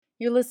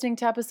You're listening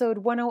to episode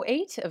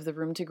 108 of the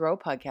Room to Grow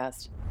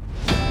podcast.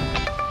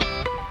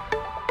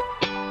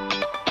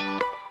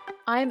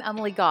 I'm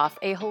Emily Goff,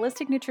 a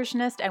holistic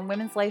nutritionist and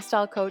women's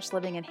lifestyle coach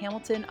living in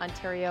Hamilton,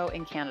 Ontario,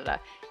 in Canada.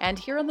 And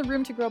here on the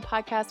Room to Grow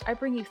podcast, I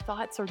bring you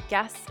thoughts or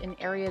guests in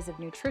areas of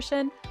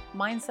nutrition,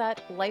 mindset,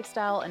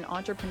 lifestyle, and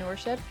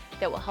entrepreneurship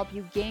that will help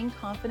you gain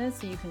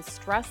confidence so you can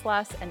stress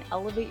less and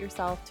elevate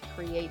yourself to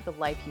create the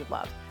life you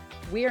love.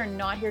 We are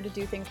not here to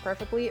do things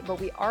perfectly,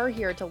 but we are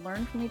here to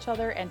learn from each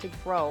other and to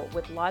grow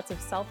with lots of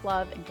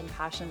self-love and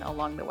compassion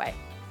along the way.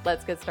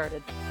 Let's get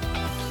started.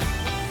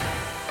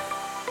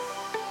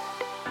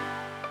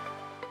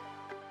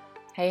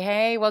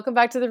 Hey, welcome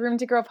back to the Room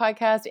to Grow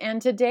podcast.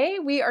 And today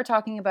we are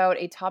talking about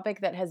a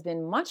topic that has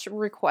been much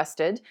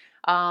requested.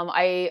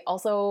 I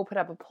also put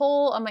up a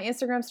poll on my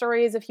Instagram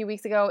stories a few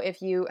weeks ago.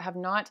 If you have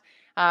not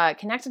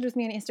connected with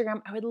me on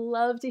Instagram, I would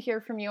love to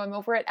hear from you. I'm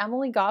over at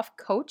Emily Goff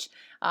Coach.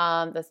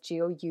 That's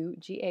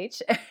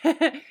Gough.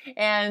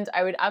 And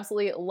I would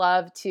absolutely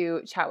love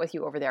to chat with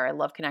you over there. I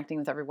love connecting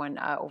with everyone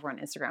over on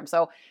Instagram.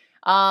 So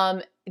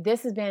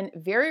this has been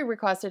very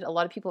requested. A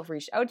lot of people have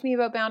reached out to me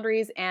about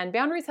boundaries, and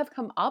boundaries have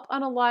come up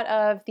on a lot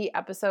of the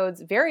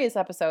episodes, various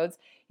episodes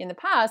in the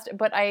past,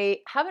 but I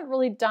haven't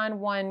really done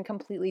one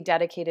completely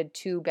dedicated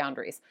to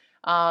boundaries.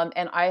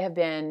 And I have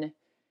been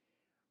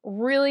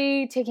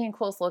really taking a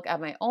close look at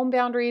my own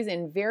boundaries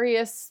in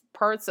various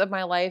parts of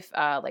my life,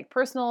 like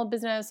personal,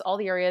 business, all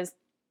the areas.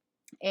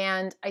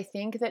 And I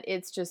think that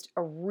it's just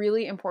a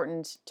really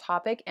important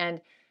topic, and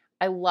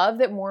I love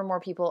that more and more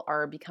people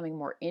are becoming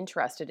more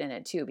interested in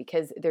it too,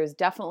 because there's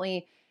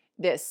definitely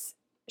this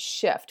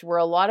shift where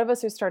a lot of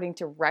us are starting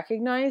to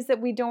recognize that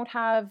we don't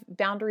have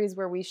boundaries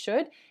where we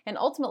should. And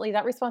ultimately,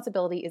 that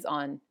responsibility is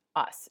on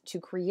us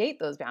to create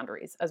those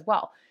boundaries as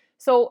well.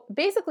 So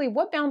basically,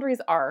 what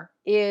boundaries are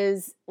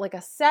is like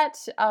a set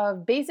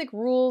of basic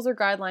rules or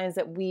guidelines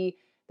that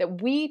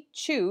we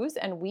choose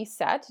and we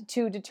set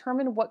to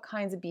determine what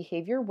kinds of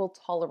behavior we'll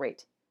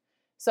tolerate.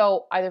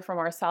 So either from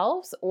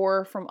ourselves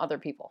or from other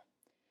people.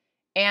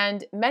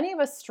 And many of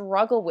us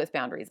struggle with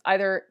boundaries,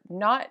 either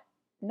not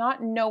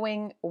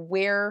knowing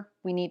where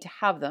we need to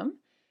have them,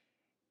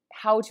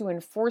 how to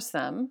enforce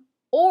them,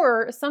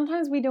 or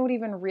sometimes we don't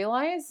even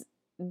realize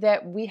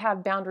that we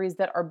have boundaries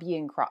that are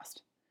being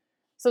crossed.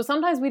 So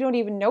sometimes we don't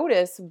even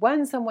notice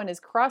when someone is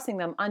crossing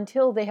them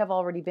until they have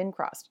already been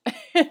crossed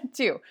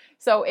too.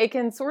 So it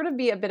can sort of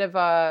be a bit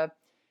of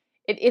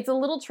it's a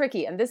little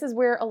tricky. And this is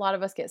where a lot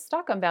of us get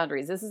stuck on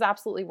boundaries. This is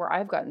absolutely where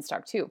I've gotten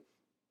stuck too.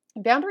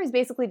 Boundaries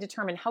basically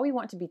determine how we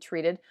want to be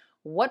treated,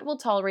 what we'll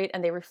tolerate,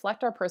 and they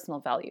reflect our personal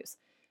values.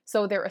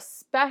 So they're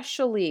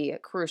especially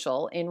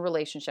crucial in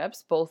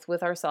relationships, both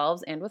with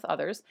ourselves and with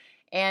others,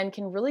 and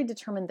can really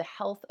determine the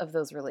health of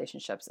those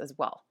relationships as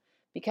well.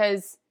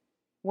 Because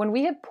when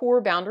we have poor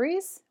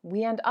boundaries,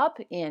 we end up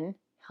in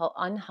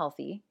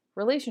unhealthy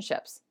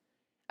relationships.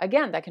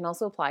 Again, that can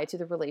also apply to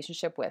the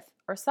relationship with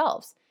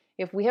ourselves.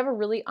 If we have a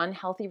really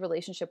unhealthy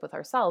relationship with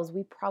ourselves,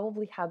 we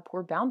probably have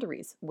poor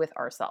boundaries with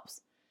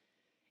ourselves.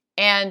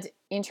 And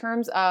in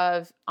terms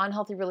of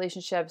unhealthy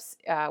relationships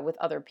with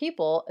other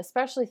people,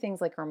 especially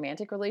things like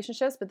romantic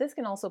relationships, but this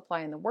can also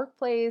apply in the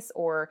workplace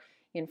or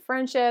in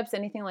friendships,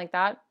 anything like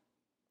that,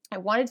 I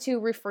wanted to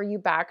refer you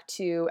back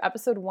to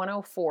episode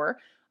 104,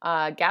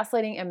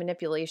 Gaslighting and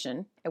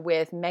Manipulation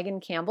with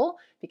Megan Campbell,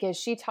 because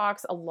she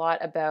talks a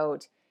lot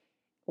about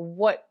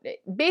what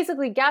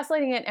basically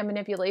gaslighting and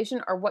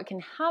manipulation are what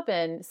can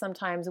happen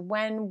sometimes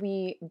when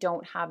we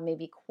don't have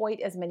maybe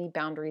quite as many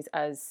boundaries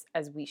as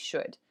we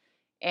should.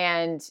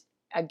 And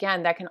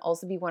again, that can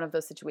also be one of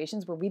those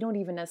situations where we don't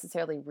even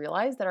necessarily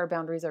realize that our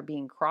boundaries are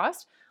being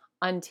crossed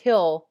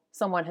until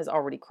someone has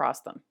already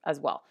crossed them as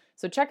well.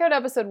 So check out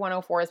episode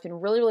 104. It's been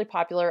really, really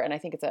popular, and I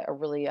think it's a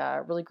really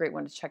great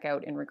one to check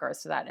out in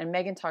regards to that. And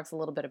Megan talks a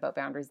little bit about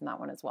boundaries in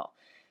that one as well.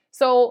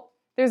 So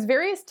there's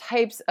various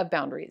types of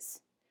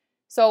boundaries.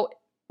 So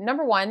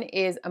number one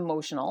is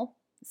emotional,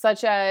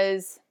 such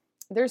as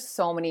there's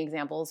so many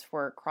examples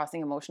for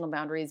crossing emotional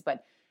boundaries,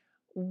 but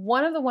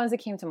one of the ones that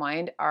came to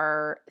mind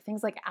are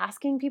things like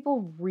asking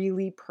people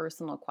really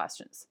personal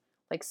questions,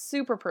 like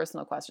super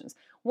personal questions.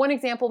 One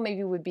example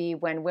maybe would be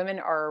when women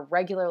are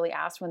regularly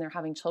asked when they're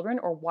having children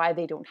or why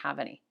they don't have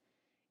any.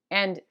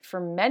 And for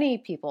many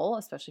people,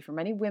 especially for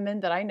many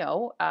women that I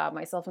know,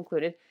 myself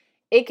included,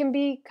 it can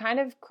be kind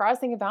of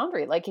crossing a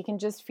boundary. Like it can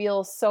just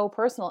feel so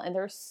personal. And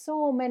there are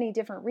so many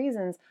different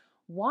reasons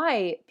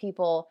why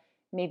people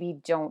maybe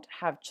don't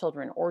have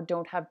children or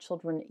don't have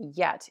children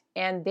yet.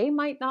 And they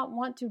might not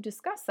want to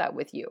discuss that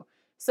with you.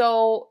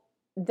 So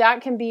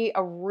that can be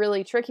a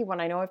really tricky one.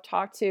 I know I've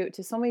talked to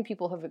so many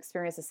people who have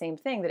experienced the same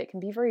thing, that it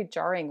can be very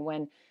jarring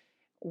when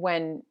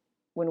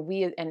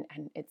we, and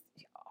it's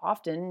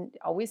often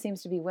always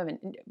seems to be women.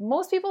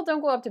 Most people don't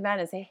go up to men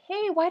and say,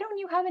 hey, why don't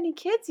you have any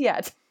kids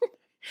yet?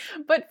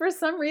 But for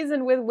some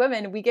reason with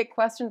women, we get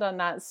questioned on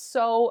that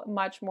so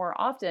much more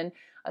often,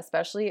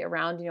 especially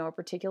around, a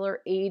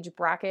particular age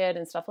bracket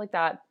and stuff like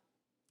that.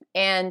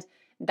 And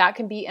that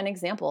can be an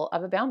example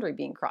of a boundary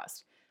being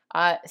crossed.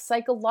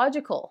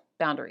 Psychological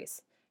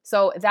boundaries.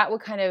 So that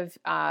would kind of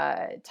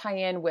tie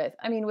in with,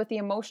 with the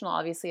emotional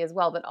obviously as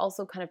well, but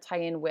also kind of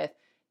tie in with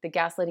the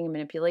gaslighting and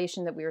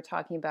manipulation that we were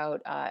talking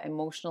about,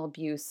 emotional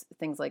abuse,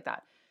 things like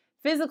that.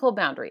 Physical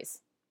boundaries.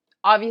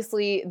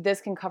 Obviously, this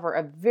can cover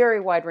a very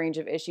wide range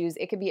of issues.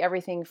 It could be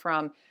everything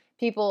from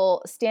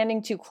people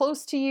standing too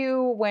close to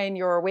you when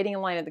you're waiting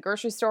in line at the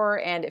grocery store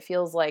and it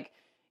feels like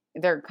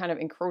they're kind of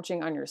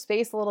encroaching on your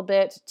space a little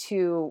bit,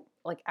 to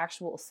like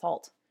actual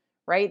assault,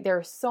 right? There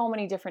are so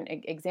many different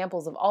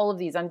examples of all of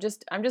these. I'm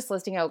just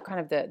listing out kind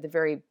of the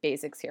very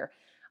basics here.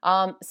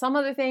 Some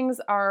other things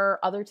are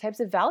other types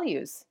of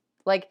values,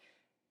 like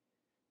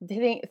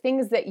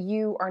things that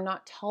you are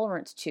not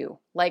tolerant to,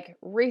 like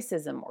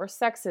racism or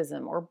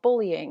sexism or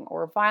bullying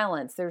or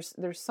violence. There's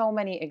so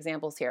many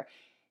examples here.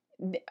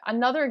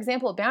 Another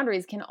example of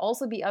boundaries can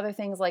also be other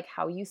things like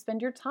how you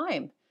spend your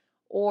time,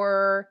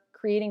 or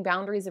creating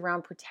boundaries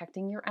around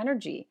protecting your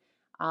energy,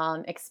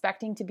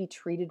 expecting to be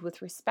treated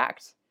with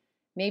respect,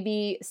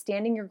 maybe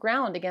standing your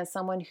ground against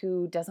someone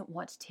who doesn't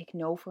want to take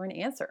no for an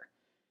answer.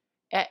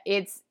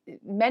 It's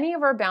many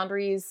of our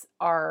boundaries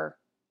are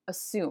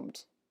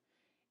assumed.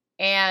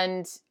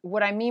 And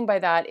what I mean by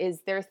that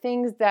is they're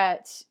things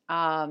that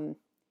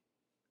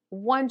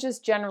one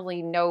just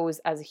generally knows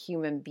as a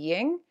human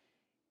being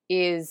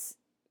is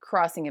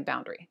crossing a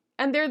boundary.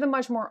 And they're the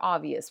much more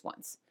obvious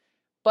ones.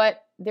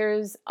 But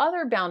there's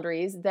other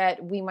boundaries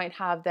that we might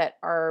have that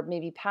are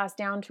maybe passed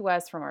down to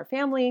us from our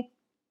family.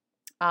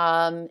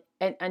 And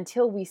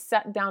until we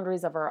set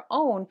boundaries of our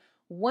own,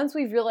 once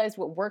we've realized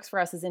what works for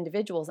us as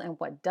individuals and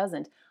what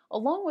doesn't,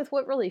 along with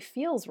what really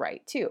feels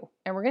right too.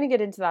 And we're going to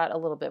get into that a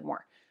little bit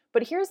more.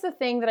 But here's the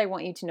thing that I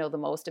want you to know the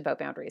most about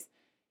boundaries.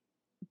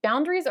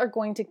 Boundaries are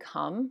going to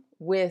come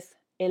with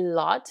a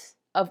lot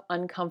of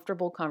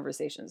uncomfortable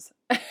conversations.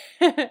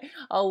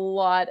 A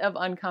lot of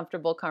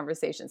uncomfortable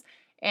conversations.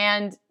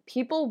 And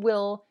people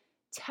will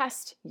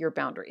test your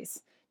boundaries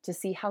to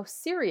see how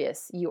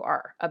serious you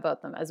are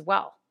about them as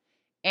well.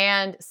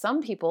 And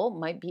some people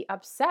might be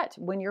upset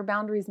when your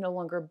boundaries no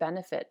longer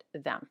benefit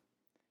them.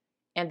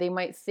 And they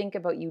might think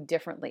about you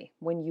differently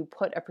when you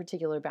put a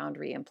particular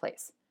boundary in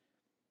place.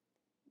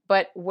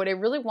 But what I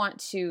really want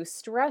to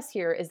stress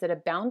here is that a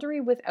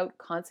boundary without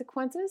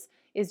consequences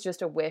is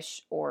just a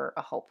wish or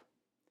a hope.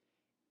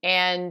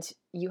 And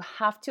you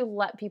have to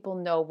let people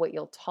know what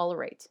you'll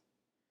tolerate.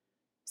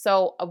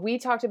 So we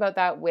talked about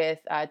that with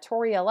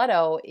Tori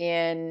Aletto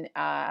in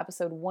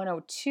episode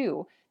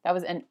 102. That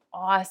was an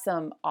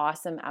awesome,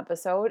 awesome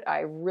episode. I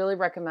really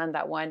recommend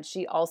that one.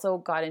 She also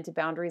got into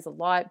boundaries a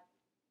lot.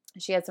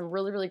 She had some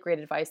really, really great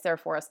advice there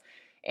for us.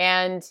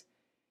 And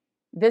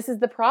this is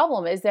the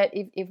problem, is that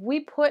if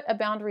we put a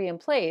boundary in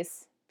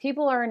place,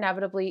 people are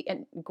inevitably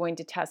going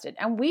to test it.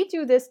 And we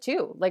do this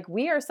too. Like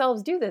we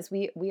ourselves do this.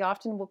 We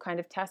often will kind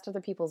of test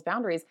other people's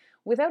boundaries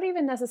without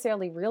even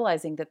necessarily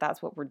realizing that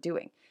that's what we're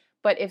doing.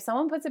 But if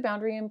someone puts a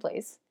boundary in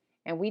place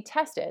and we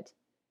test it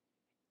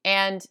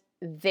and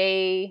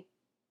they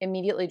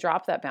immediately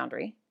drop that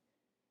boundary,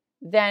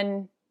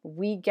 then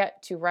we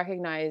get to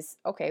recognize,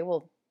 okay,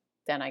 well,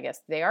 then I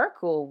guess they are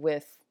cool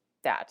with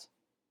that.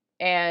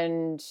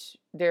 And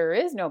there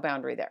is no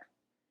boundary there.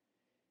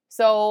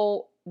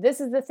 So this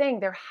is the thing.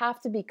 There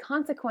have to be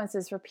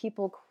consequences for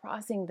people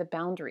crossing the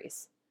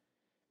boundaries.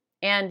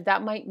 And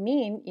that might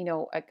mean,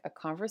 a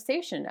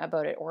conversation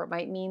about it, or it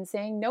might mean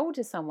saying no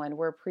to someone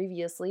where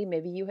previously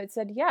maybe you had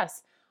said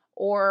yes,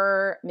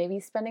 or maybe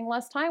spending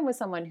less time with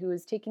someone who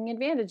is taking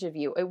advantage of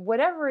you.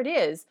 Whatever it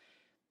is,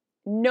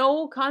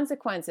 no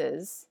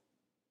consequences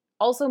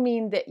also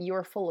mean that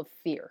you're full of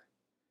fear.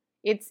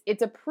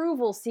 It's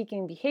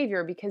approval-seeking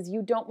behavior because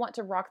you don't want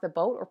to rock the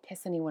boat or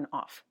piss anyone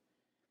off.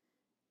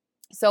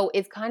 So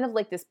it's kind of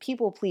like this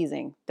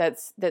people-pleasing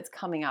that's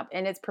coming up,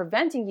 and it's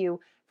preventing you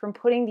from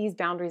putting these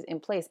boundaries in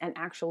place and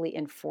actually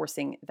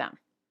enforcing them.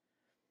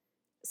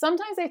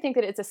 Sometimes I think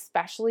that it's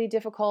especially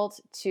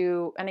difficult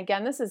to, and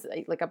again, this is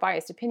like a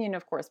biased opinion,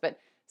 of course, but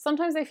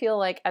sometimes I feel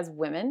like as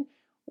women,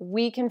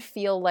 we can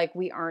feel like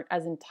we aren't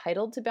as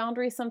entitled to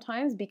boundaries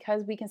sometimes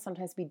because we can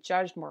sometimes be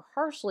judged more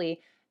harshly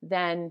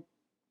than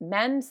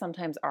men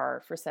sometimes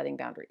are for setting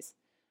boundaries.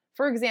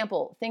 For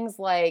example, things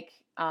like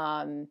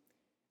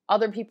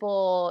other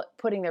people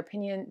putting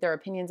their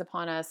opinions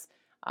upon us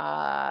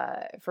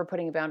for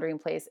putting a boundary in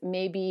place.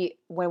 Maybe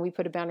when we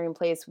put a boundary in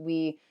place,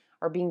 we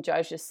are being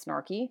judged as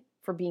snarky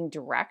for being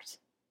direct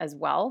as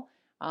well.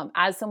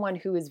 As someone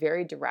who is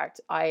very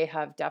direct, I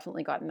have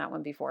definitely gotten that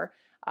one before.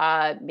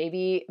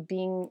 Maybe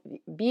being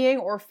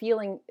or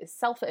feeling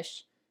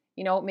selfish.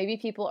 Maybe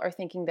people are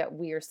thinking that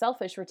we are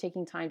selfish for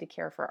taking time to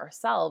care for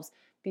ourselves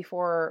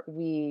before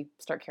we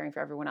start caring for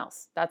everyone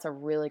else. That's a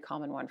really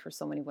common one for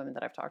so many women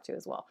that I've talked to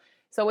as well.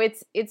 So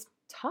it's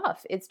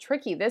tough. It's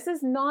tricky. This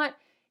is not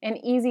an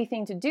easy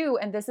thing to do.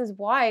 And this is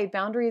why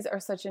boundaries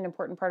are such an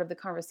important part of the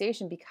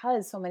conversation,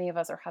 because so many of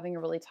us are having a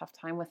really tough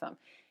time with them.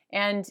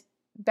 And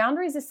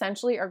boundaries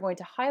essentially are going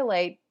to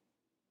highlight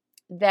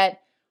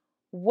that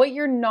what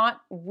you're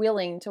not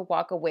willing to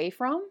walk away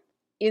from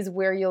is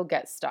where you'll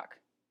get stuck.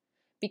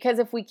 Because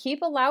if we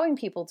keep allowing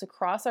people to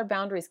cross our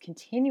boundaries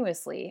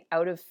continuously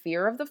out of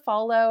fear of the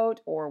fallout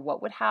or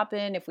what would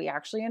happen if we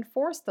actually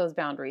enforce those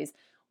boundaries,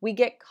 we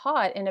get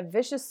caught in a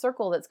vicious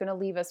circle that's going to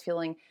leave us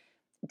feeling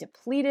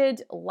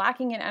depleted,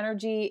 lacking in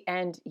energy,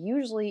 and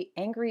usually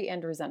angry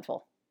and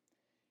resentful.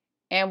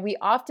 And we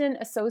often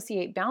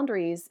associate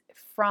boundaries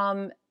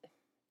from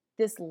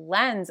this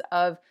lens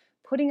of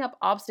putting up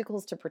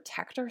obstacles to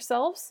protect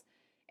ourselves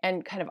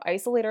and kind of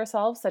isolate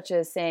ourselves, such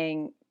as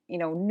saying,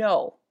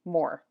 no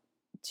more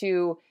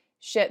to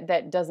shit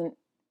that doesn't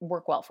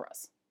work well for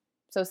us.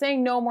 So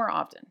saying no more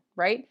often,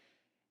 right?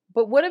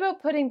 But what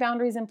about putting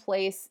boundaries in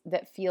place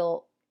that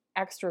feel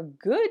extra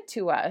good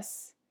to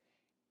us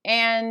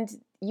and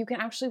you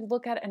can actually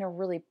look at it in a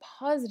really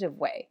positive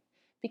way?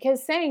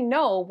 Because saying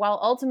no, while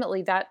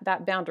ultimately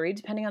that boundary,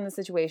 depending on the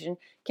situation,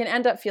 can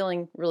end up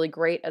feeling really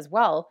great as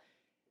well,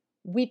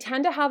 we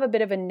tend to have a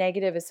bit of a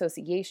negative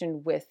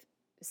association with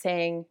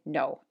saying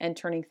no and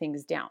turning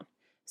things down.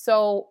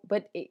 So,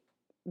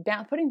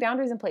 putting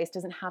boundaries in place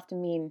doesn't have to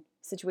mean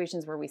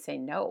situations where we say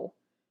no.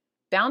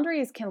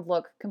 Boundaries can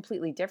look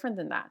completely different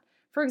than that.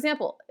 For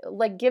example,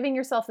 like giving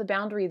yourself the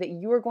boundary that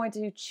you are going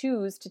to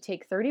choose to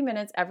take 30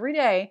 minutes every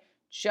day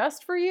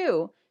just for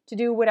you to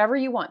do whatever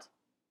you want.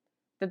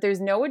 That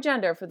there's no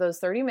agenda for those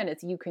 30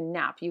 minutes. You can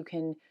nap, you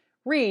can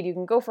read, you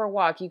can go for a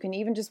walk, you can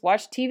even just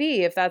watch TV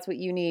if that's what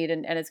you need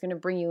and it's going to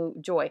bring you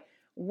joy.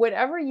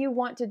 Whatever you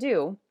want to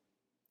do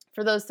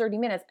for those 30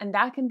 minutes, and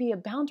that can be a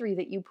boundary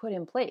that you put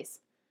in place.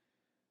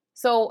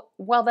 So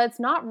while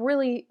that's not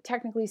really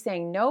technically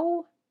saying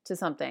no to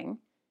something,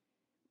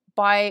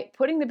 by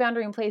putting the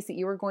boundary in place that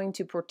you are going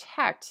to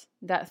protect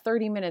that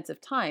 30 minutes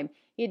of time,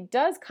 it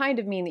does kind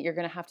of mean that you're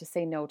going to have to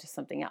say no to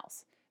something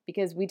else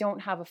because we don't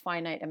have a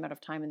finite amount of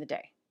time in the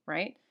day,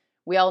 right?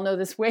 We all know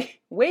this way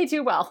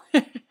too well.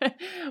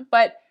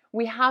 But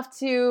we have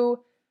to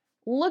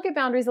look at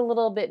boundaries a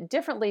little bit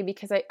differently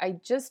because I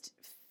just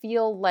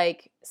feel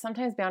like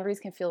sometimes boundaries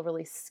can feel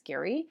really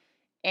scary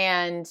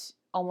and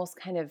almost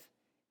kind of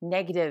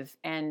negative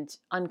and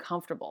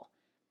uncomfortable.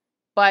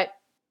 But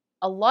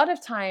a lot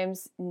of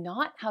times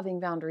not having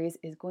boundaries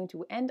is going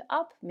to end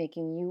up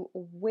making you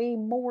way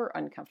more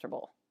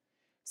uncomfortable.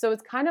 So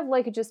it's kind of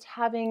like just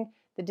having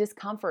the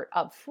discomfort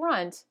up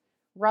front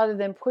rather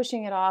than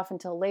pushing it off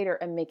until later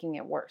and making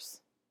it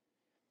worse.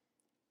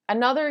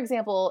 Another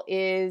example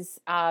is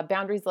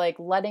boundaries like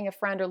letting a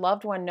friend or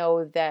loved one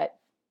know that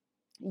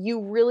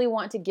you really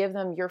want to give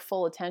them your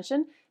full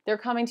attention. They're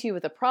coming to you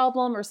with a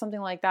problem or something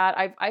like that.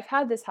 I've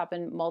had this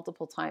happen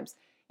multiple times,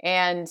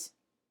 and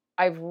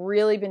I've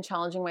really been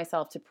challenging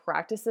myself to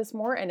practice this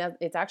more, and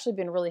it's actually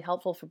been really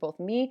helpful for both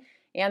me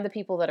and the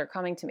people that are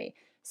coming to me.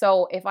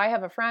 So if I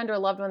have a friend or a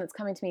loved one that's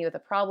coming to me with a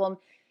problem,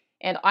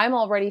 and I'm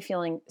already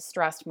feeling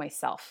stressed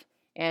myself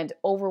and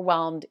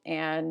overwhelmed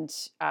and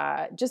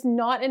just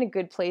not in a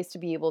good place to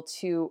be able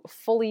to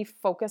fully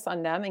focus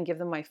on them and give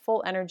them my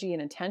full energy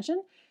and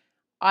attention,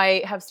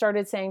 I have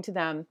started saying to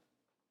them,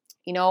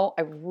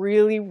 I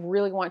really,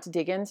 really want to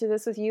dig into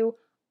this with you.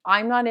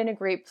 I'm not in a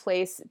great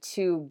place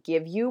to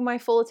give you my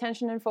full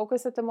attention and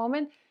focus at the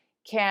moment.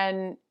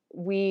 Can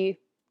we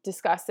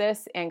discuss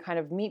this and kind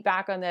of meet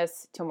back on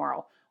this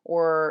tomorrow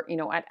or,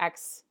 at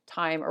X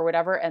time or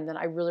whatever? And then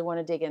I really want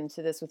to dig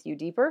into this with you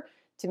deeper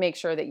to make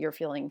sure that you're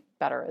feeling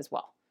better as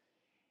well.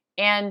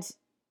 And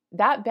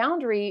that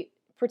boundary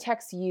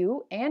protects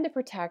you and it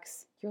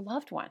protects your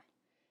loved one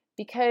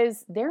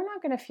because they're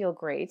not going to feel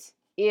great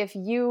if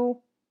you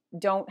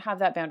don't have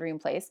that boundary in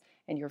place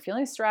and you're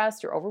feeling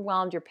stressed, you're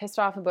overwhelmed, you're pissed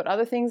off about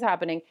other things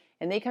happening,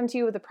 and they come to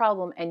you with a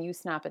problem and you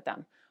snap at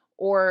them.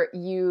 Or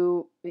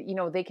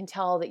they can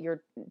tell that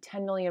you're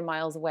 10 million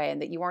miles away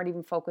and that you aren't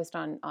even focused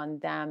on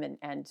them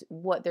and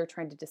what they're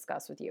trying to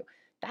discuss with you.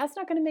 That's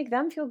not going to make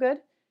them feel good.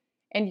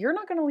 And you're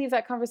not going to leave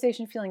that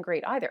conversation feeling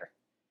great either.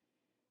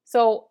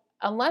 So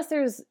unless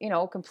there's,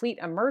 complete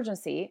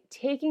emergency,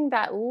 taking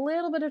that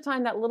little bit of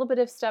time, that little bit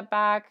of step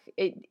back,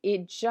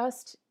 it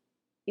just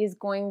is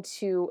going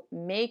to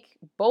make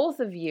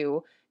both of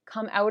you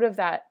come out of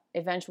that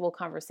eventual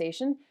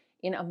conversation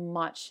in a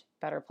much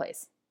better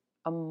place,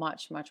 a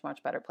much, much,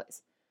 much better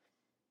place.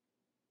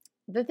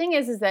 The thing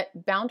is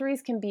that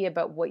boundaries can be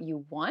about what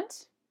you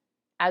want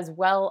as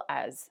well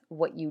as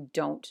what you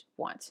don't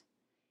want.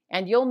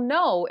 And you'll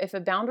know if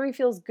a boundary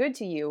feels good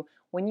to you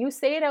when you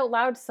say it out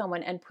loud to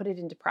someone and put it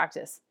into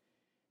practice.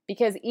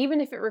 Because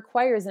even if it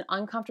requires an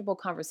uncomfortable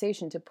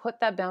conversation to put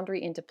that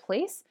boundary into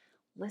place,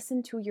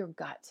 listen to your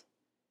gut.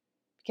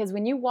 Because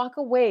when you walk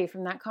away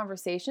from that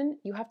conversation,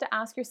 you have to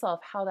ask yourself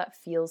how that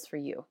feels for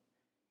you.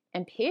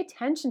 And pay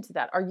attention to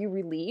that. Are you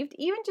relieved,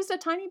 even just a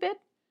tiny bit?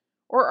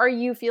 Or are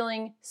you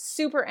feeling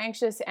super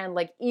anxious and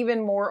like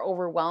even more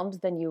overwhelmed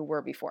than you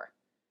were before?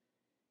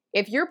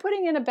 If you're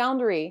putting in a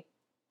boundary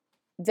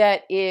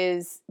that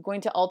is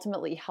going to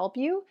ultimately help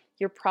you,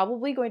 you're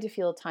probably going to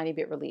feel a tiny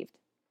bit relieved.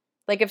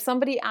 Like if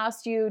somebody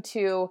asked you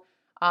to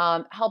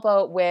help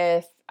out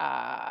with,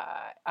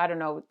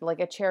 like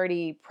a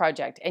charity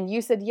project, and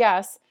you said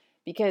yes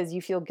because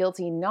you feel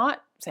guilty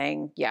not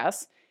saying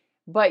yes,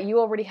 but you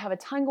already have a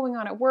ton going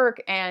on at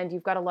work and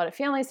you've got a lot of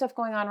family stuff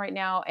going on right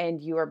now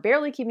and you are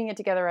barely keeping it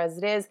together as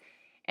it is.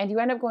 And you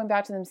end up going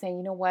back to them saying,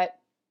 you know what?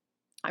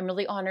 I'm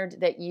really honored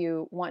that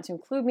you want to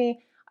include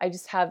me. I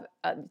just have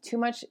too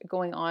much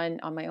going on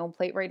my own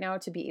plate right now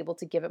to be able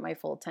to give it my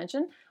full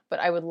attention. But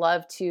I would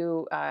love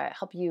to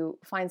help you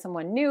find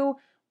someone new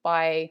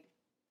by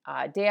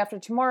day after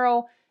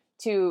tomorrow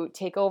to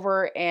take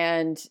over,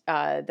 and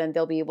then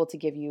they'll be able to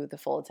give you the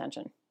full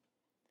attention.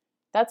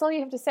 That's all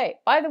you have to say.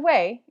 By the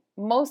way,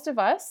 most of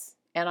us,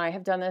 and I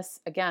have done this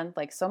again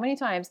like so many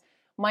times,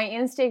 my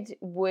instinct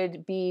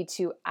would be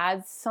to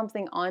add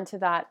something onto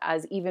that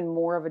as even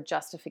more of a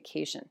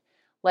justification.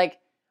 Like,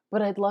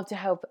 but I'd love to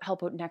help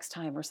out next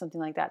time or something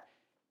like that.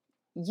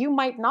 You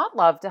might not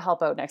love to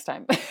help out next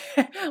time.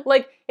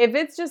 Like, if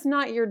it's just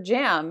not your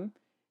jam,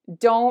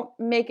 don't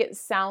make it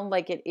sound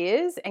like it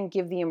is and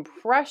give the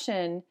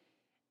impression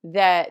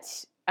that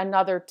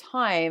another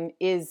time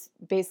is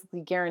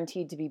basically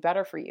guaranteed to be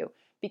better for you,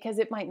 because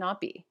it might not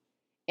be.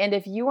 And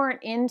if you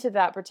aren't into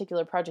that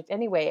particular project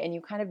anyway, and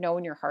you kind of know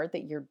in your heart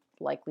that you're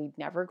likely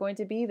never going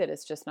to be, that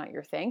it's just not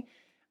your thing,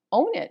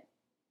 own it.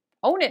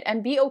 Own it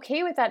and be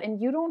okay with that.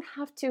 And you don't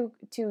have to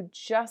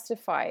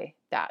justify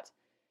that.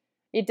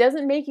 It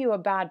doesn't make you a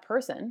bad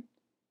person.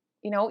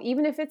 You know,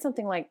 even if it's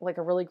something like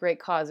a really great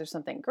cause or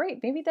something, great.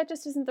 Maybe that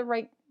just isn't the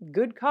right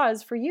good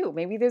cause for you.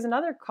 Maybe there's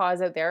another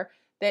cause out there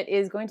that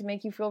is going to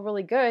make you feel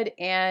really good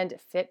and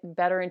fit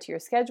better into your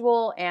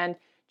schedule and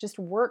just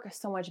work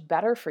so much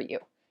better for you.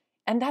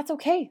 And that's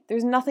okay.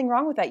 There's nothing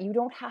wrong with that. You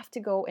don't have to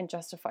go and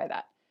justify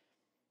that.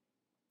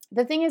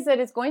 The thing is that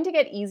it's going to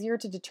get easier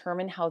to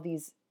determine how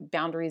these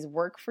boundaries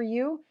work for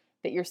you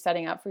that you're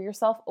setting up for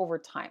yourself over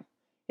time.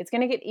 It's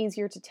going to get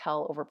easier to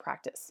tell over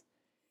practice.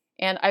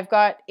 And I've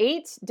got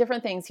 8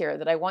 different things here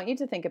that I want you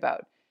to think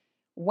about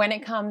when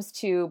it comes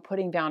to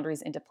putting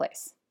boundaries into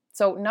place.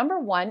 So number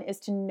 1 is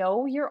to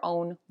know your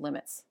own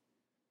limits.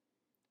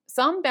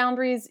 Some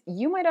boundaries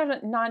you might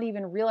not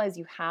even realize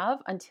you have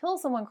until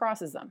someone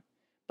crosses them,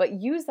 but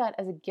use that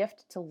as a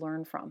gift to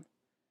learn from.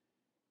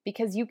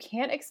 Because you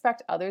can't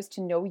expect others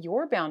to know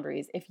your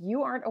boundaries if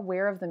you aren't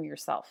aware of them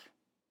yourself.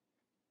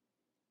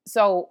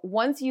 So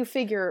once you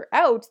figure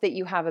out that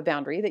you have a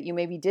boundary that you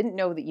maybe didn't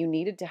know that you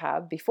needed to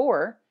have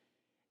before,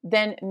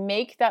 then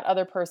make that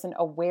other person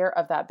aware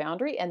of that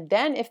boundary. And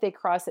then if they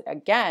cross it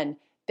again,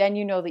 then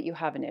you know that you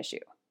have an issue.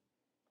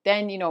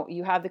 Then,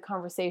 you have the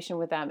conversation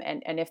with them.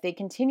 And if they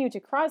continue to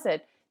cross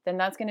it, then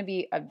that's going to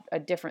be a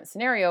different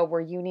scenario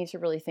where you need to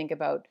really think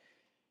about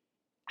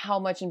how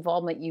much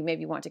involvement you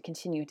maybe want to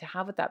continue to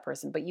have with that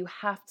person. But you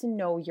have to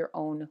know your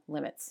own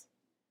limits.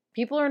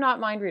 People are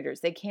not mind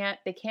readers. They can't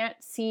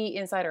see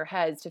inside our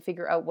heads to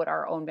figure out what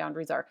our own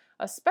boundaries are,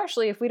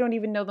 especially if we don't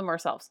even know them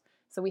ourselves.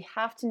 So we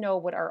have to know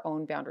what our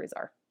own boundaries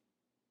are.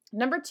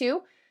 Number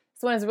 2,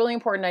 this one is really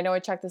important. I know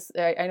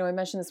I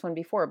mentioned this one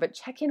before, but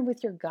check in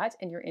with your gut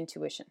and your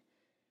intuition.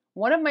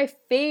 One of my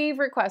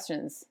favorite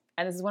questions,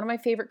 and this is one of my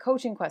favorite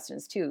coaching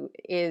questions too,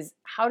 is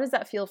how does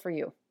that feel for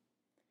you?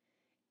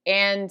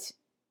 And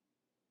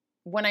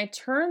when I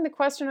turn the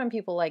question on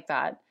people like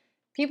that,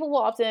 people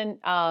will often,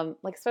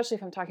 especially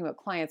if I'm talking about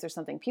clients or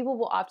something, people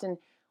will often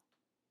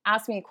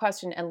ask me a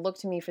question and look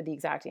to me for the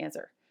exact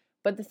answer.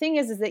 But the thing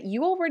is that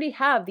you already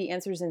have the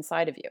answers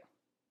inside of you.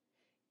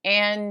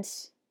 And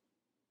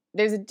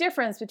there's a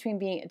difference between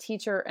being a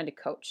teacher and a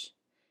coach.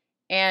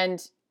 And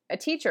a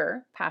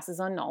teacher passes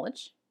on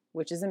knowledge,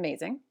 which is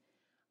amazing.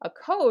 A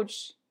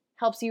coach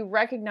helps you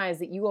recognize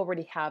that you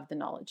already have the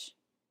knowledge.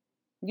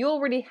 You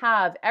already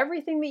have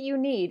everything that you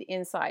need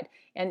inside.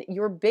 And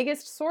your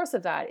biggest source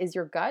of that is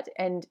your gut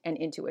and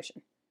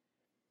intuition.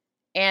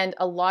 And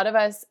a lot of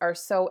us are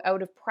so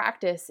out of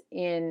practice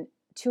in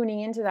tuning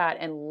into that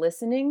and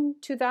listening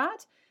to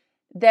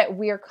that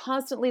we are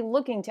constantly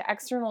looking to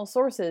external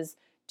sources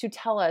to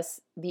tell us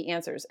the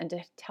answers and to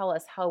tell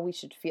us how we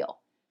should feel.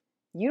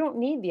 You don't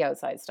need the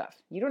outside stuff.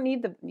 You don't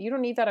need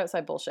that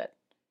outside bullshit.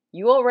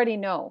 You already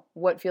know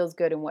what feels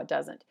good and what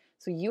doesn't.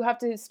 So you have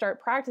to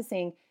start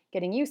practicing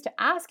getting used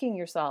to asking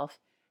yourself,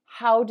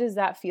 how does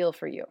that feel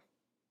for you?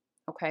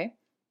 Okay.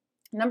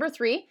 Number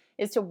 3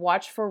 is to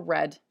watch for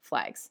red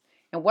flags.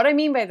 And what I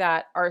mean by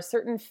that are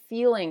certain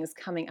feelings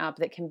coming up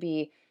that can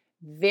be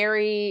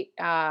very,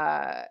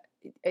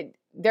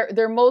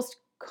 they're most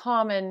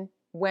common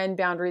when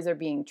boundaries are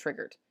being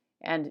triggered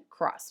and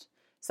crossed.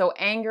 So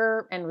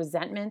anger and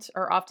resentment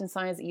are often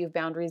signs that you have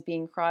boundaries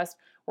being crossed,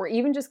 or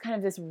even just kind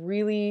of this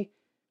really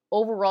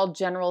overall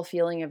general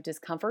feeling of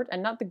discomfort,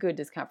 and not the good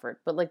discomfort,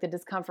 but like the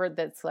discomfort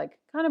that's like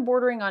kind of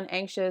bordering on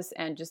anxious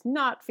and just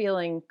not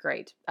feeling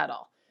great at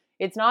all.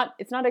 It's not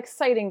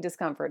exciting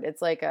discomfort.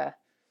 It's like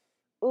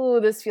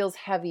this feels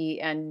heavy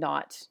and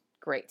not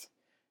great.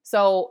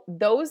 So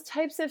those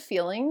types of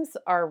feelings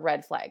are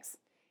red flags.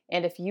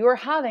 And if you are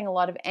having a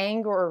lot of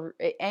anger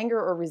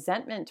or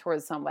resentment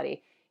towards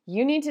somebody,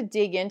 you need to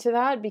dig into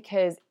that,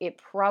 because it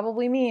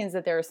probably means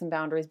that there are some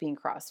boundaries being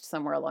crossed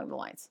somewhere along the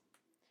lines.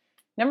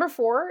 Number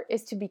 4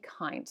 is to be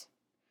kind.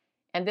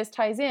 And this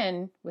ties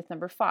in with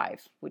number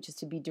 5, which is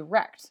to be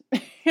direct.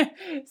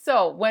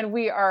 So when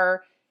we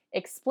are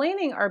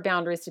explaining our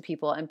boundaries to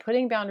people and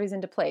putting boundaries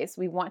into place,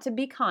 we want to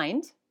be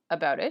kind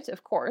about it,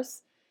 of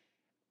course.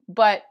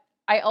 But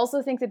I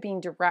also think that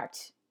being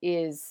direct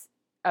is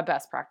a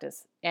best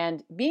practice.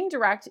 And being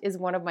direct is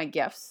one of my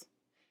gifts.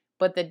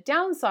 But the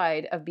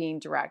downside of being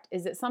direct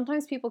is that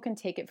sometimes people can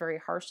take it very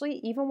harshly,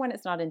 even when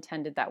it's not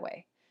intended that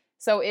way.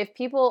 So if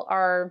people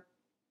are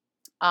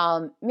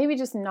maybe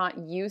just not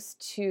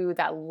used to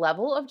that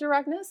level of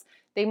directness,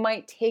 they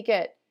might take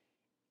it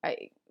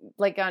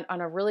like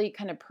on a really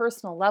kind of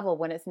personal level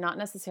when it's not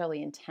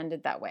necessarily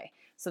intended that way.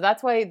 So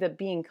that's why the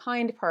being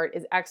kind part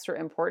is extra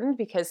important,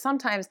 because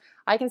sometimes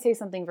I can say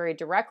something very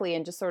directly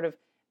and just sort of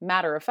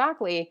matter of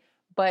factly,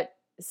 but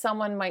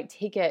someone might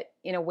take it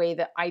in a way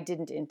that I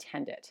didn't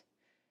intend it.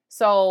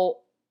 So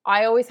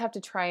I always have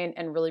to try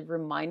and really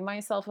remind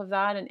myself of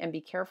that and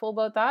be careful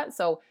about that.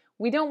 So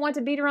we don't want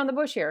to beat around the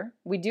bush here.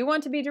 We do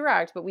want to be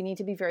direct, but we need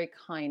to be very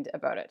kind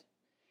about it.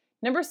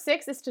 Number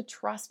 6 is to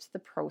trust the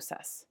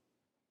process.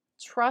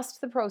 Trust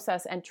the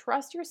process and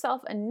trust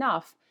yourself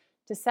enough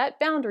to set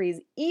boundaries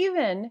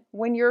even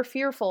when you're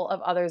fearful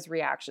of others'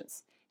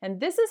 reactions.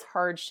 And this is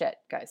hard shit,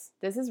 guys.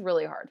 This is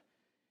really hard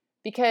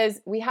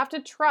because we have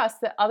to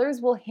trust that others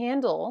will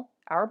handle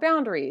our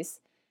boundaries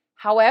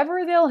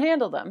however they'll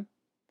handle them,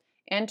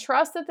 and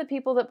trust that the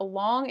people that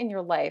belong in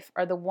your life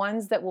are the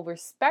ones that will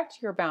respect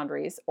your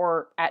boundaries,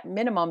 or at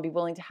minimum be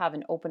willing to have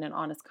an open and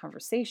honest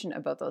conversation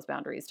about those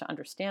boundaries to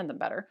understand them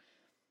better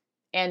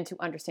and to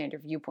understand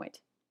your viewpoint.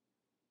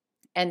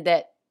 And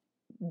that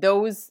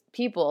those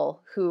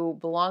people who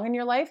belong in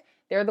your life,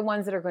 they're the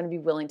ones that are going to be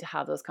willing to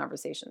have those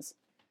conversations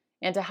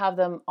and to have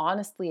them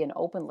honestly and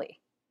openly.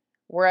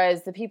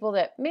 Whereas the people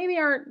that maybe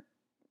aren't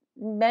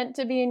meant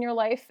to be in your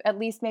life, at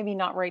least maybe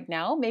not right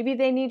now, maybe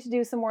they need to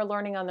do some more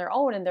learning on their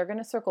own and they're going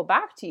to circle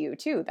back to you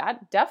too.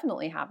 That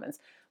definitely happens.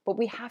 But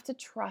we have to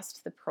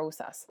trust the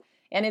process.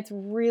 And it's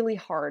really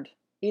hard.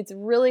 It's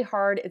really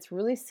hard. It's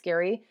really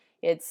scary.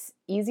 It's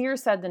easier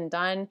said than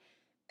done.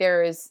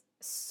 There's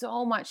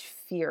so much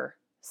fear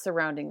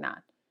surrounding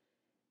that.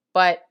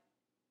 But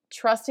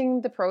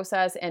trusting the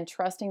process and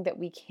trusting that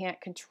we can't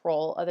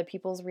control other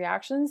people's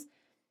reactions,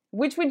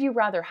 which would you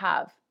rather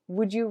have?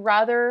 Would you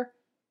rather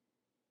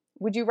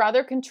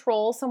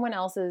control someone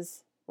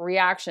else's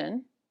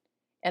reaction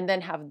and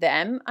then have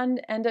them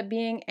end up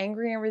being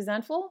angry and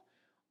resentful?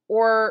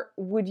 Or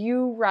would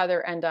you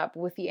rather end up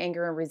with the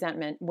anger and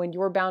resentment when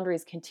your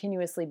boundaries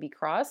continuously be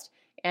crossed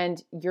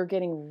and you're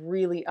getting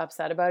really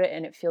upset about it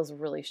and it feels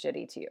really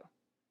shitty to you?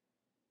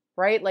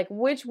 Right? Like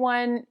which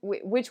one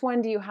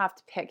do you have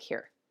to pick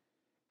here?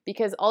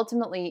 Because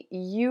ultimately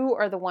you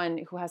are the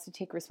one who has to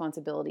take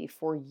responsibility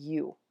for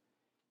you.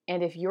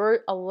 And if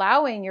you're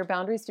allowing your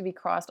boundaries to be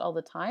crossed all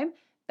the time,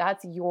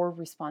 that's your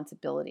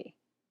responsibility,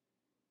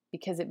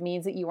 because it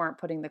means that you aren't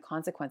putting the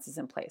consequences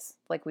in place,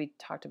 like we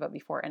talked about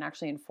before, and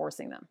actually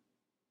enforcing them.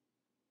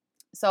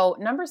 So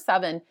number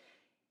 7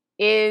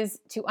 is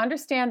to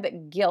understand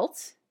that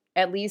guilt,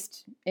 at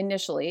least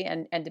initially,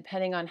 and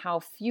depending on how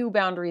few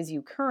boundaries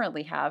you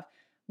currently have,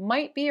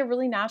 might be a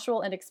really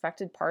natural and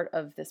expected part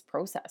of this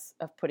process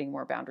of putting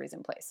more boundaries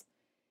in place.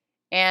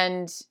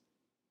 And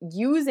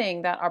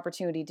using that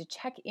opportunity to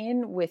check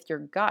in with your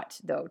gut,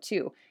 though,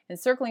 too. And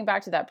circling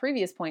back to that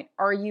previous point,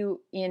 are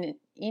you in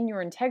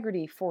your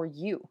integrity for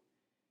you?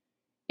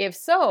 If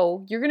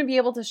so, you're going to be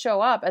able to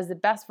show up as the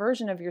best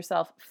version of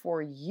yourself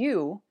for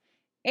you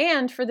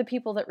and for the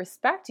people that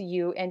respect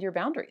you and your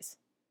boundaries.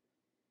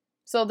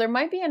 So there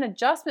might be an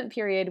adjustment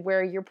period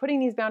where you're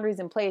putting these boundaries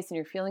in place and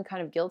you're feeling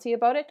kind of guilty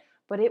about it,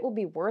 but it will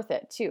be worth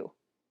it too.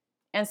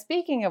 And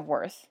speaking of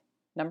worth,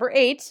 number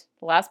 8,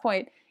 the last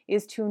point,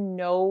 is to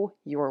know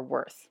your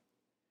worth.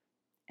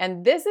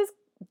 And this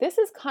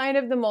is kind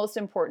of the most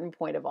important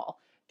point of all,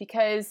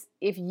 because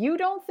if you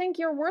don't think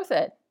you're worth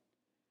it,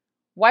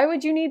 why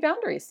would you need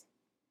boundaries?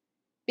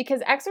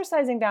 Because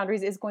exercising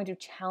boundaries is going to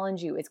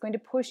challenge you. It's going to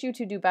push you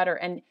to do better.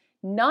 And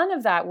none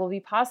of that will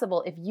be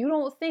possible if you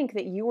don't think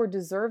that you are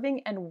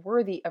deserving and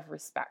worthy of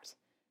respect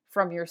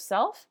from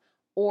yourself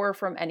or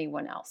from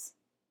anyone else.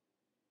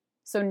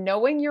 So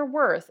knowing your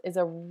worth is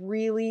a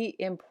really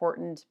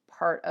important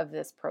part of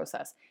this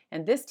process.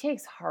 And this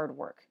takes hard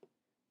work.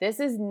 This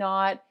is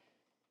not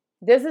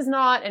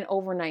an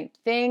overnight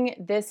thing.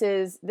 This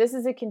is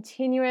a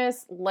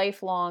continuous,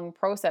 lifelong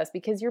process,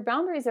 because your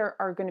boundaries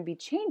are going to be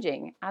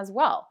changing as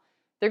well.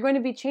 They're going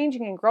to be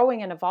changing and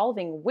growing and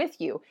evolving with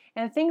you.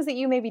 And things that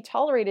you maybe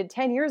tolerated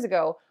 10 years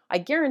ago, I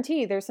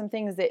guarantee there's some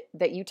things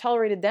that you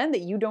tolerated then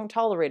that you don't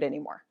tolerate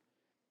anymore.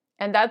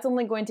 And that's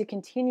only going to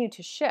continue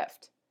to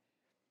shift.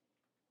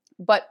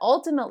 But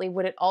ultimately,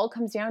 what it all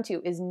comes down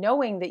to is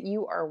knowing that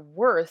you are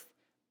worth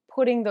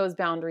putting those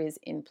boundaries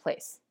in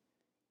place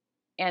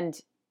and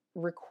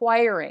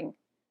requiring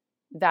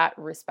that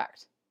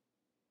respect.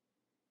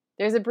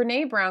 There's a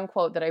Brené Brown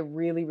quote that I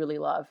really, really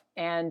love.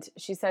 And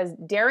she says,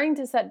 "Daring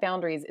to set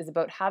boundaries is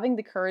about having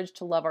the courage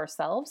to love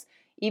ourselves,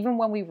 even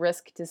when we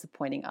risk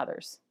disappointing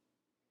others."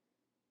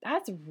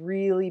 That's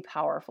really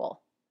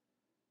powerful.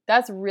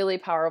 That's really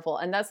powerful.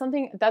 And that's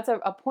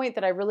a point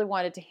that I really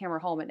wanted to hammer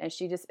home. And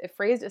she just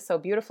phrased it so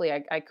beautifully.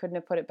 I couldn't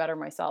have put it better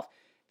myself.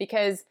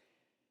 Because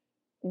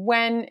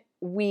when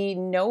we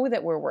know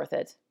that we're worth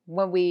it,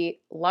 when we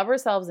love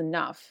ourselves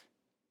enough,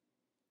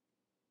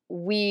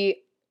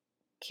 we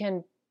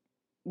can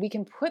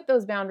put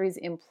those boundaries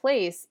in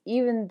place,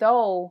 even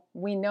though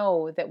we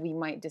know that we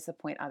might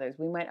disappoint others,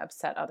 we might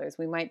upset others,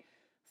 we might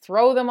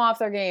throw them off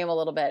their game a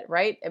little bit,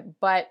 right?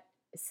 But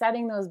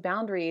setting those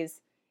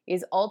boundaries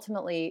is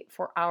ultimately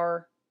for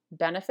our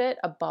benefit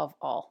above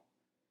all.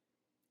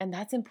 And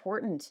that's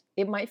important.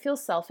 It might feel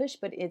selfish,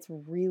 but it's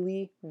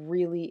really,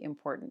 really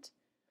important.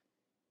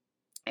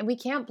 And we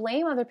can't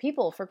blame other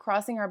people for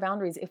crossing our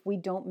boundaries if we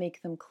don't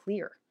make them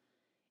clear.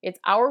 It's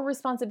our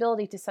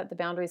responsibility to set the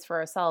boundaries for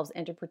ourselves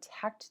and to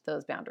protect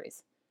those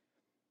boundaries.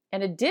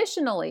 And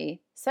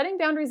additionally, setting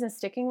boundaries and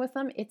sticking with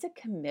them, it's a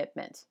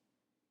commitment.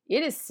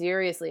 It is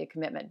seriously a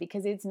commitment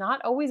because it's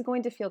not always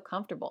going to feel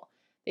comfortable.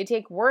 They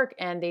take work,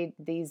 and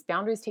these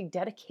boundaries take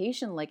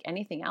dedication like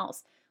anything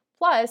else.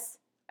 Plus,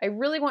 I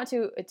really want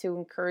to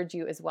encourage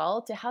you as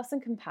well to have some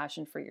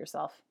compassion for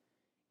yourself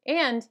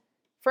and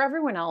for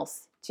everyone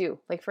else too,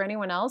 like for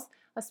anyone else,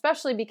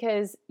 especially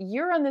because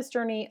you're on this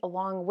journey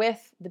along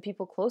with the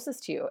people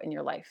closest to you in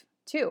your life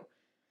too,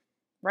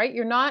 right?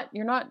 You're not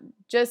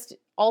just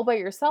all by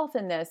yourself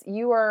in this.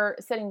 You are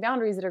setting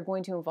boundaries that are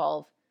going to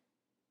involve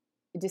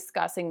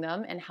discussing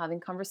them and having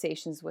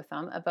conversations with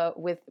them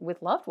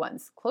with loved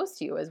ones close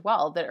to you as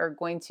well that are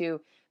going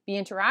to be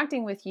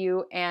interacting with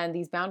you, and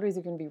these boundaries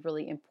are going to be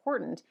really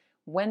important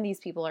when these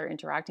people are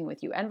interacting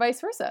with you, and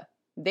vice versa.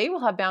 They will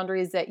have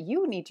boundaries that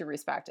you need to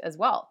respect as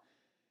well.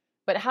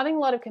 But having a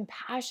lot of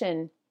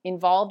compassion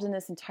involved in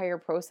this entire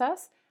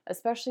process,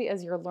 especially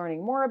as you're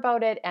learning more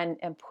about it and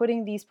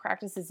putting these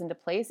practices into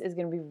place, is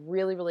going to be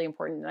really, really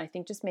important. And I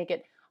think just make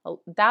it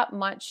that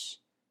much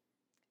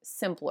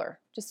simpler,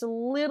 just a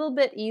little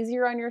bit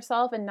easier on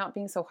yourself and not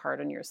being so hard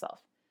on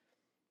yourself.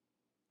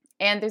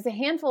 And there's a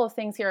handful of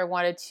things here I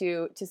wanted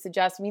to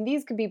suggest. I mean,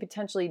 these could be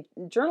potentially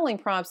journaling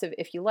prompts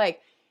if you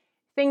like.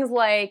 Things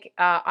like,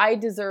 I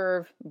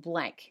deserve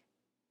blank,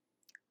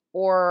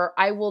 or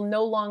I will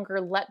no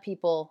longer let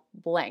people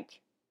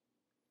blank.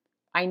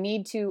 I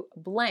need to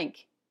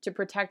blank to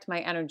protect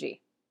my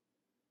energy.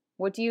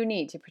 What do you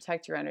need to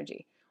protect your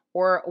energy?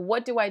 Or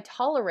what do I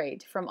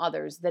tolerate from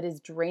others that is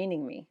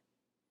draining me?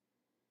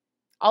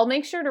 I'll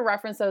make sure to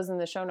reference those in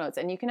the show notes,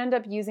 and you can end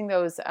up using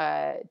those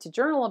to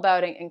journal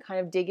about it and kind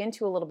of dig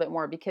into a little bit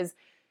more, because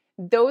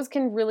those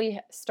can really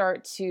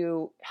start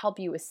to help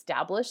you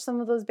establish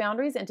some of those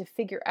boundaries and to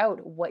figure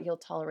out what you'll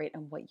tolerate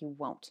and what you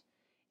won't,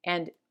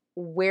 and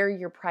where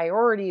your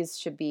priorities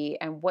should be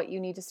and what you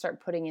need to start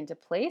putting into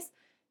place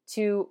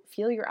to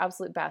feel your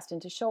absolute best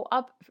and to show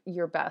up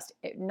your best,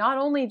 not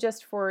only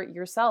just for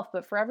yourself,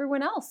 but for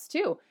everyone else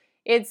too.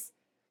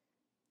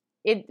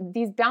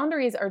 These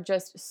boundaries are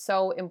just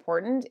so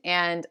important,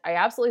 and I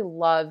absolutely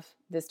love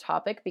this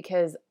topic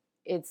because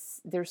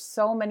there's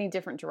so many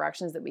different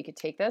directions that we could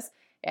take this,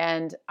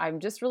 and I'm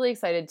just really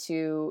excited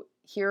to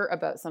hear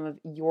about some of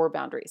your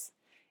boundaries,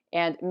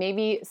 and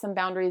maybe some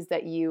boundaries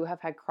that you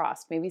have had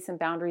crossed, maybe some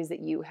boundaries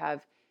that you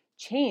have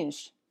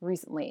changed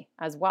recently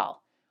as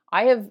well.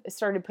 I have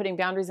started putting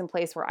boundaries in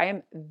place where I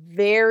am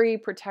very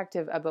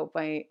protective about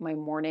my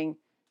morning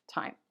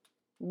time,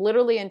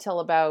 literally until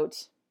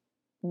about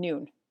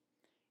noon.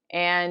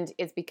 And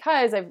it's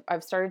because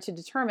I've started to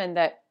determine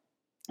that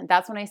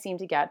that's when I seem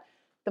to get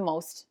the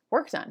most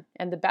work done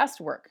and the best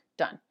work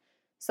done.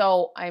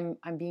 So I'm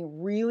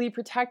being really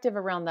protective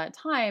around that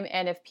time.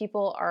 And if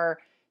people are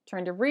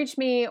trying to reach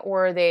me,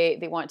 or they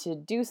want to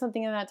do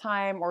something in that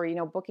time, or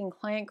booking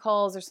client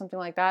calls or something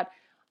like that,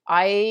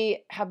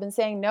 I have been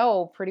saying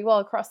no pretty well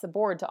across the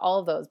board to all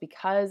of those,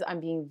 because I'm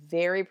being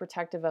very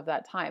protective of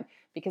that time.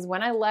 Because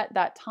when I let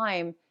that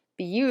time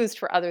be used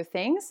for other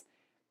things,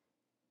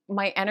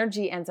 my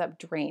energy ends up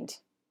drained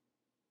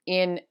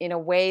in a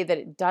way that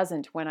it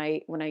doesn't when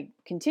I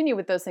continue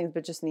with those things,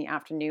 but just in the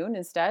afternoon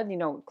instead,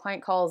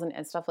 client calls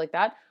and stuff like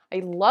that.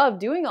 I love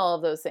doing all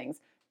of those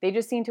things. They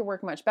just seem to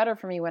work much better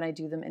for me when I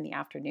do them in the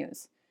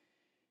afternoons.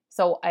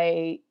 So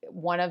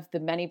one of the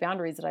many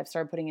boundaries that I've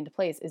started putting into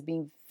place is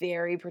being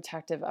very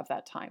protective of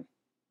that time.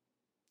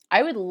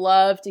 I would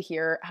love to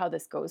hear how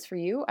this goes for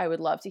you. I would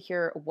love to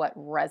hear what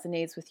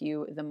resonates with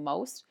you the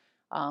most.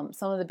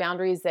 Some of the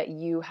boundaries that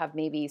you have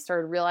maybe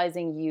started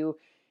realizing you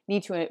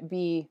need to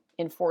be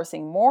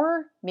enforcing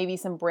more, maybe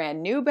some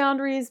brand new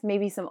boundaries,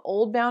 maybe some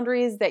old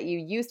boundaries that you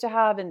used to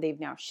have and they've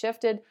now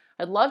shifted.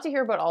 I'd love to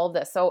hear about all of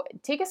this. So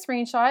take a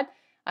screenshot,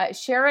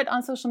 share it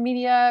on social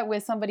media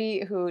with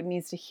somebody who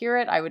needs to hear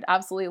it. I would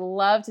absolutely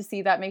love to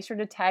see that. Make sure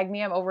to tag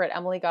me. I'm over at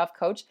Emily Goff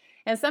Coach,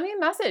 and send me a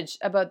message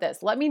about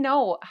this. Let me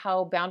know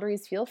how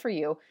boundaries feel for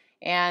you,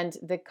 and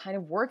the kind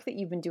of work that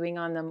you've been doing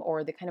on them,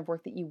 or the kind of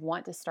work that you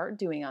want to start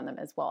doing on them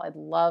as well. I'd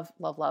love,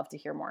 love, love to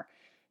hear more.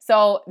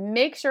 So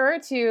make sure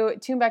to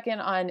tune back in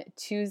on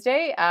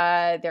Tuesday.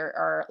 There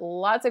are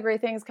lots of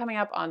great things coming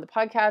up on the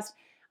podcast.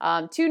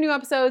 2 new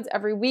episodes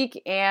every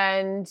week,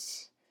 and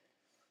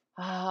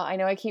I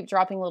know I keep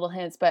dropping little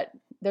hints, but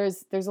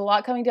there's a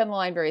lot coming down the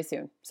line very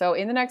soon. So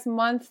in the next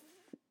month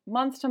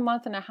to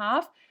month and a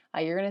half,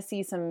 you're going to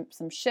see some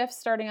shifts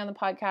starting on the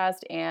podcast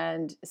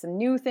and some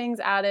new things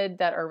added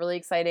that are really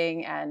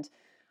exciting. And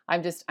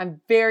I'm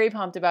very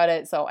pumped about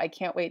it. So I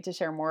can't wait to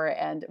share more,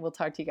 and we'll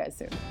talk to you guys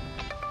soon.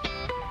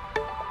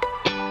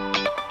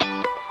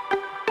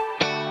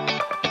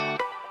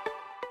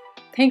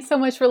 Thanks so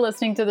much for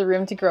listening to the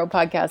Room to Grow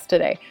podcast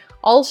today.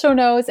 All show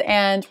notes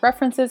and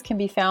references can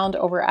be found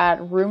over at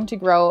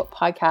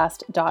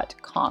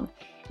roomtogrowpodcast.com.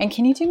 And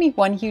can you do me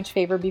one huge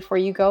favor before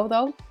you go,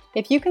 though?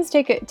 If you can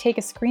take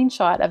a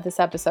screenshot of this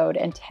episode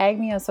and tag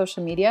me on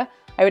social media,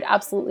 I would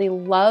absolutely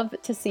love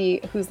to see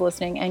who's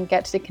listening and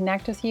get to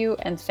connect with you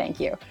and thank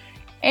you.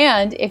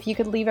 And if you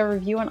could leave a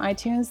review on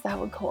iTunes, that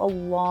would go a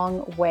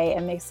long way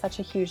and make such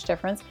a huge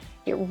difference.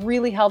 It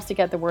really helps to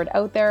get the word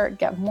out there,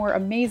 get more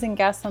amazing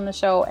guests on the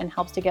show, and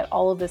helps to get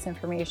all of this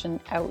information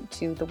out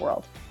to the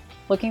world.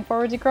 Looking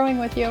forward to growing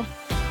with you.